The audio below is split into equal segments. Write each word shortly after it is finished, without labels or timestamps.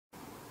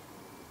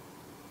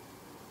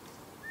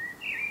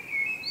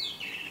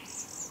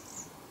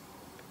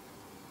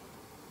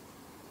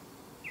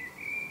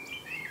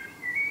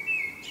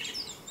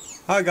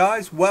Hi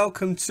guys,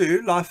 welcome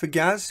to Life of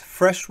Gaz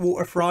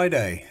Freshwater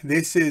Friday.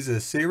 This is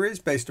a series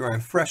based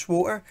around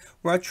freshwater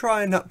where I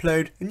try and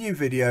upload a new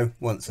video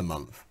once a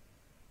month.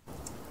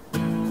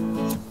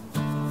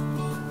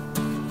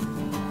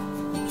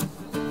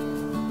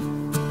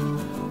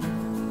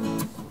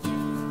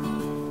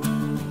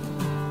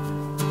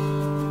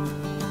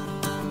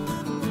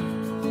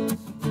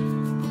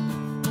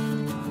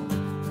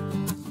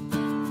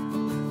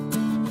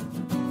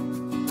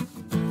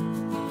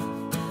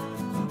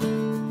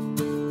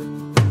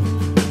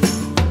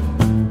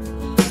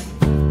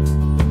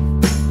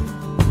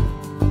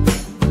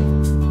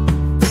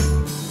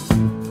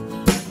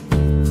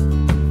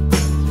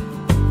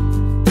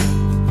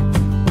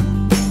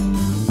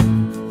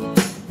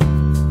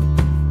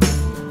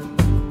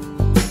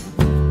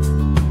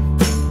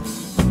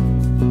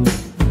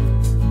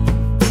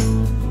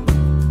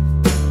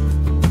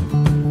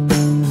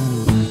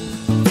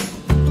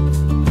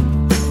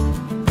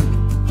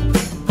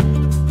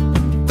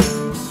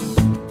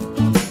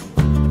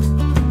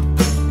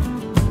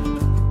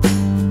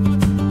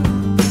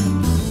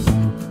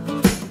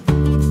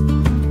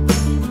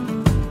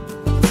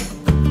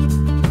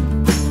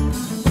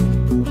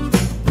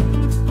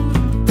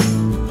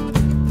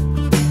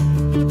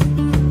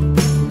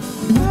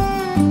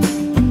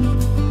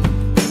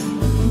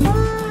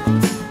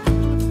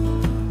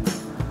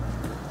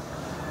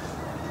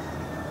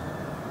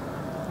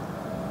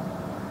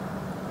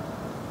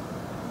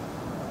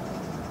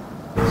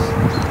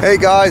 Hey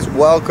guys,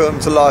 welcome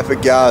to Life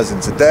of Gaz,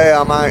 and today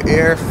I'm out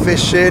here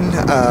fishing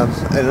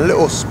in a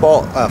little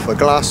spot for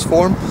glass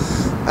form,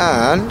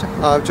 and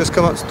I've just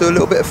come up to do a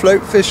little bit of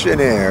float fishing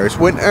here. It's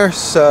winter,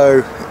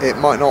 so it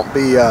might not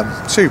be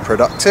too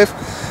productive,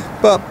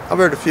 but I've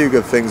heard a few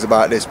good things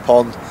about this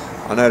pond.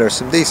 I know there's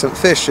some decent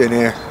fish in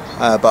here,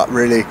 but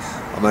really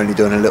I'm only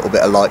doing a little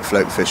bit of light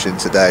float fishing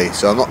today,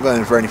 so I'm not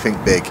going for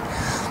anything big.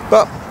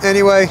 But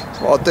anyway,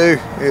 what I'll do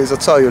is I'll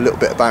tell you a little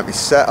bit about my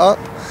setup.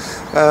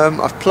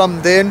 I've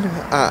plumbed in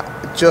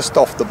at just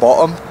off the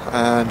bottom,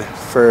 and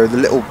for the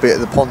little bit of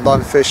the pond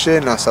I'm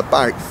fishing, that's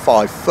about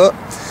 5 foot.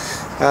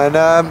 And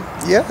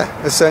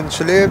yeah,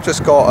 essentially I've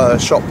just got a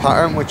shot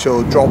pattern which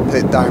will drop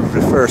it down for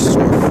the first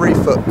sort of 3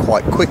 foot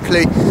quite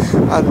quickly,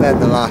 and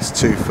then the last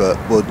 2 foot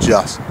will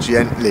just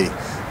gently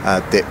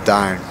dip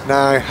down.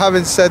 Now,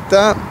 having said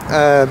that,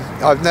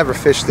 I've never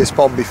fished this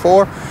pond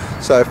before,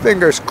 so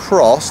fingers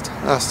crossed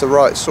that's the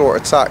right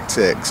sort of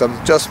tactics.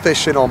 I'm just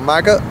fishing on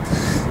maggot,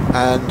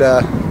 and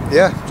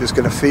yeah, just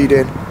going to feed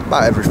in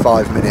about every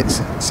 5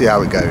 minutes, see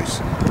how it goes.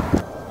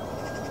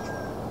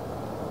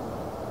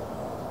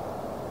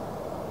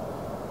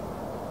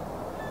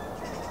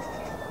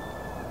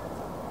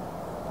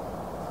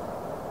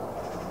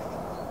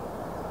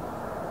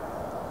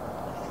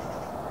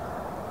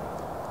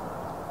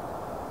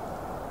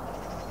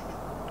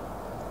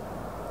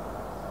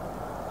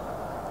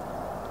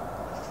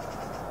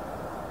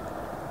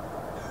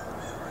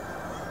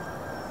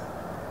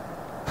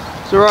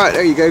 So right,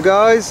 there you go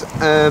guys,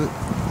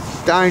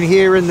 down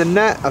here in the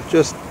net. I've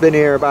just been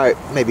here about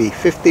maybe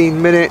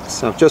 15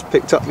 minutes. I've just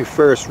picked up my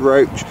first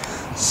roach,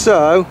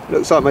 so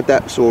looks like my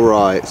depth's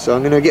alright. So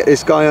I'm going to get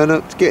this guy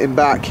unhooked, get him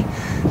back,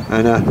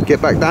 and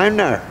get back down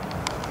there.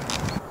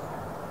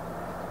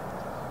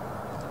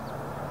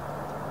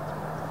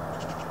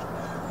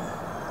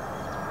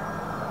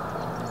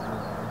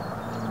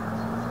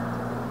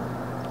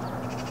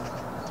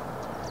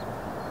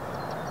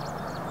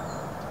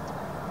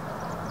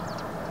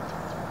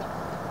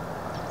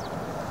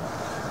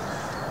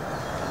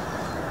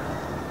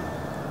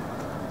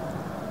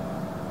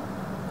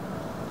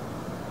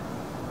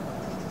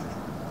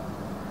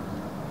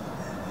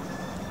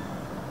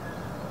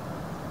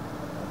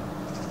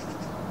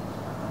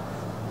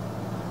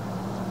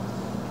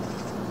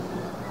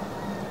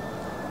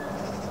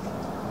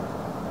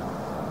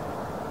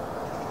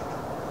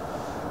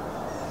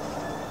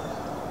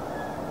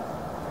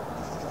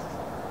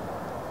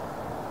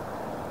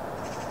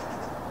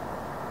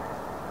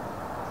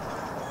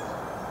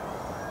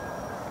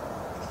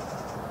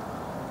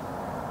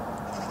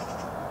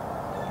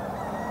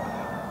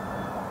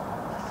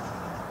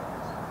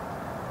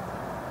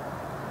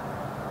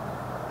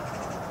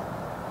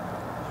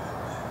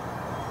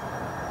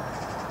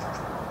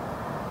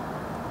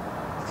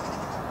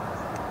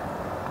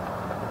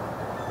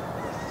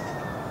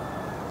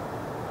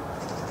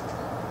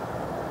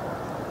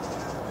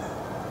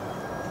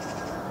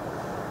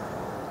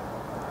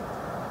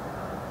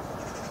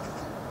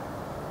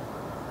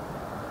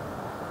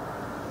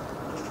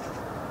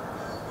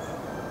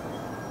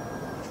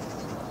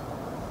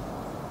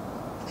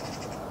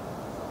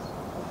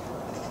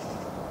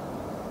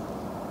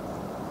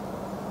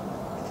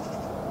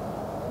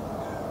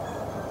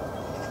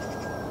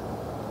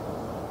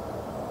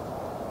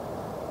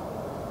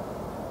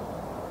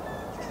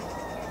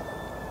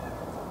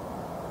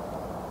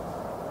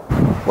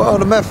 Well,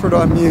 the method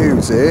I'm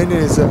using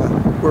is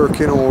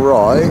working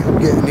alright. I'm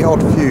getting the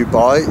odd few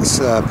bites,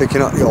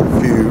 picking up the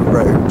odd few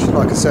roach.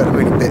 Like I said, I'm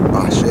only bit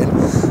bashing.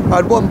 I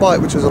had one bite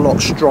which was a lot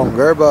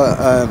stronger,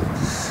 but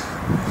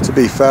To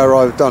be fair,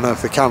 I don't know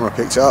if the camera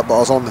picked it up, but I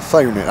was on the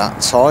phone at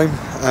that time,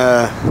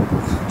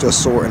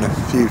 just sorting a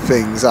few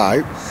things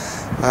out,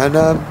 and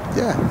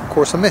yeah, of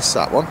course I missed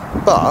that one,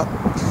 but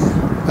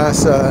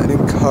that's an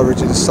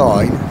encouraging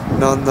sign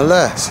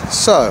nonetheless.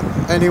 So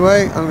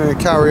anyway, I'm going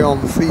to carry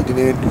on feeding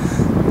in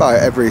about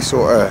every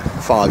sort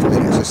of 5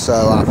 minutes or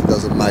so, half a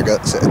dozen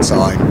maggots at a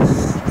time,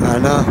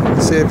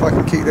 and see if I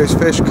can keep those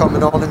fish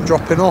coming on and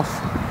dropping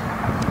off.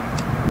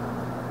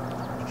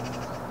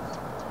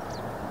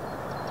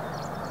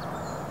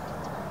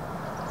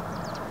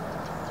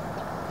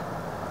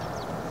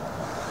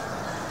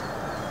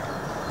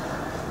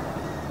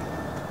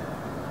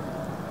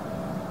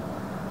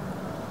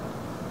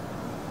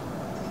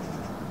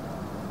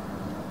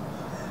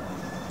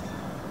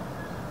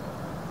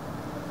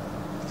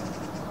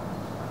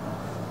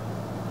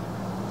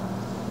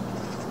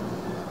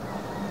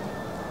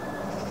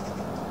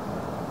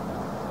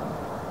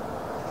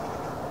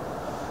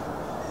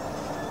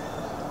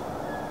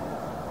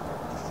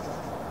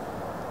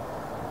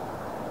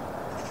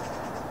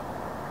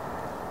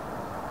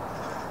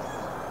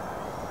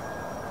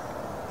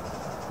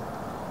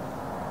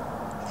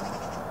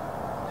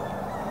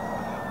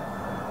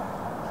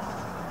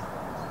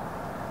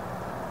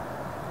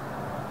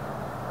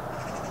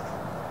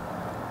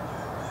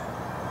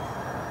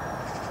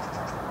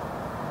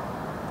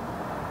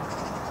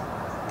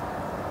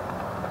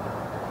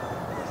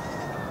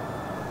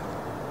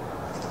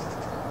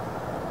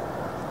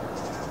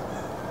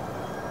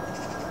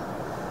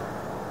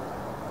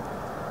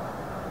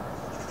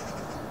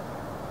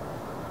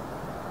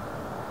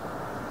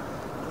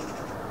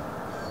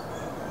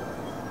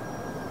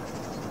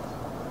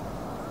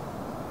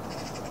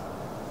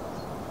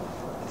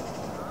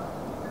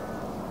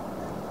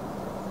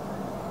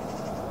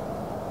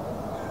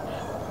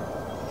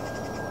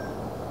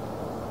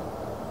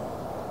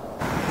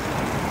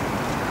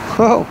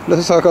 Well,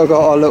 looks like I've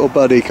got our little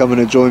buddy coming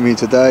to join me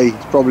today.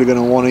 He's probably going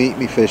to want to eat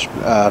me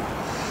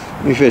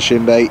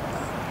fishing bait.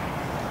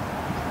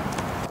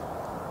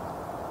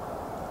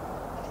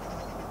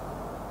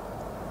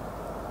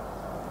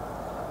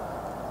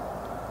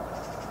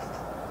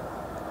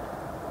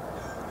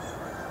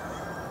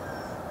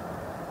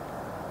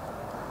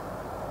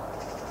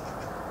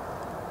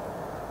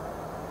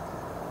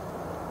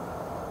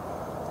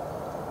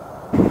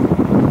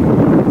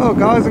 Well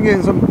guys, I'm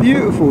getting some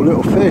beautiful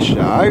little fish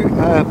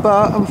out,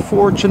 but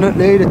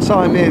unfortunately the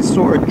time is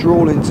sort of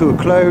drawing to a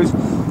close.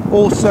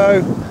 Also,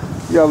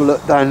 you have a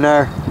look down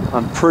there,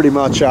 I'm pretty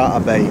much out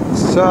of bait.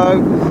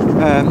 So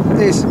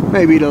this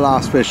may be the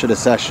last fish of the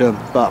session,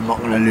 but I'm not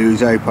going to lose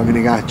hope. I'm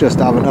going to just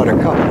have another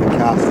couple of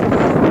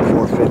casts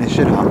before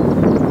finishing up.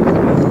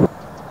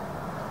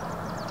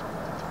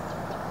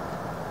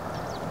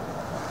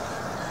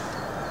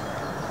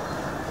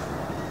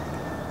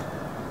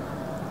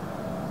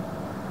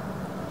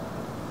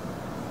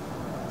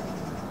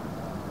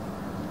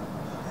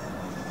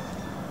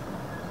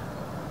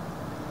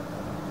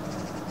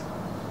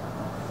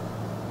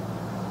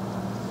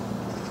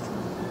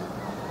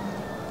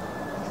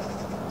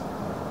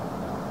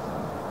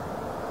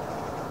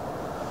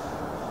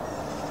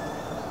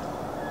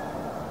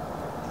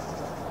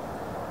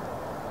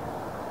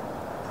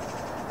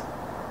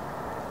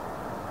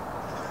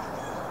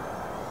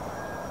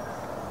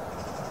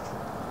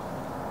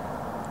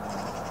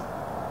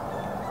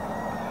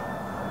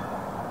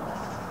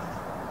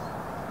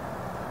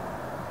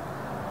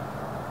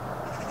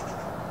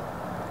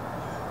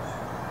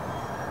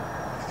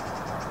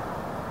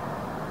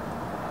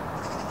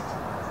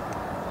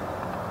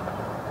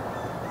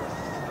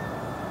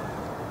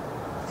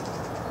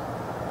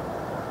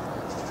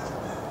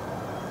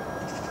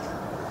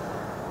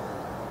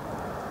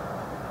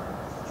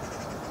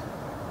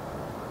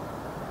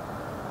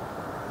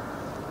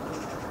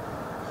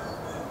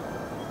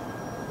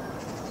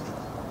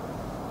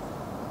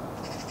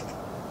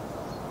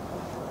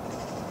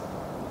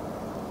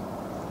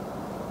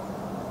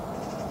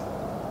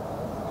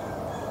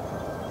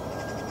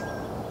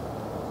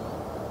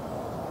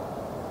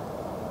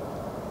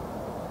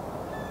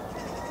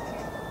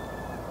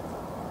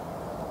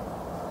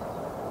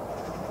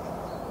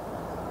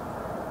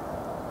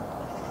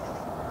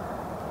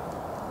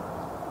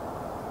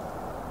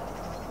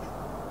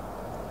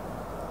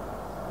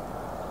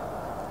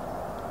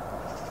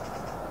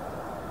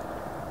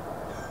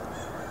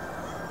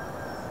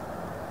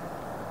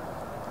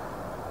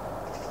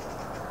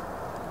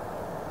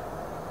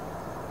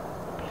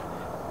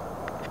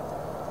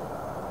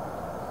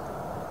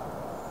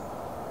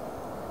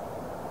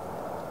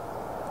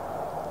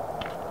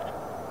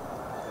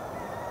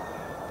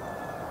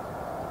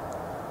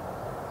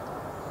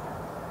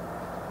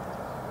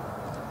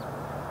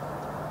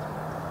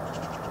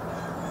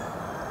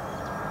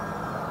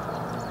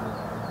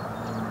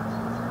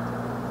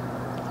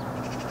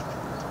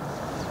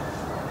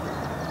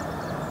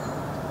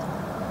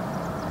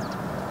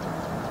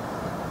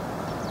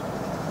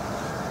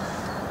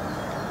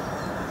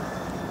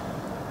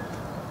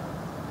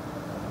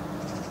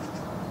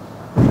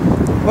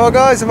 Well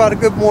guys, I've had a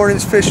good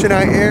morning's fishing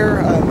out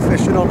here,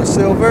 fishing on the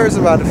silvers.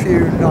 I've had a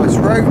few nice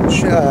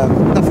roach,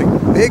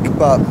 nothing big,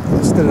 but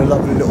still a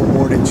lovely little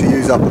morning to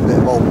use up a bit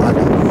of old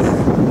maggot.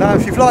 Now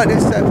if you've liked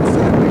this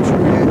episode, make sure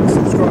you hit the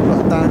subscribe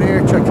button down here,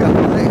 check out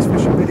my latest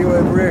fishing video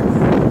over here,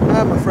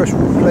 and my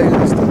freshwater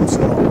playlist and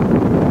so on.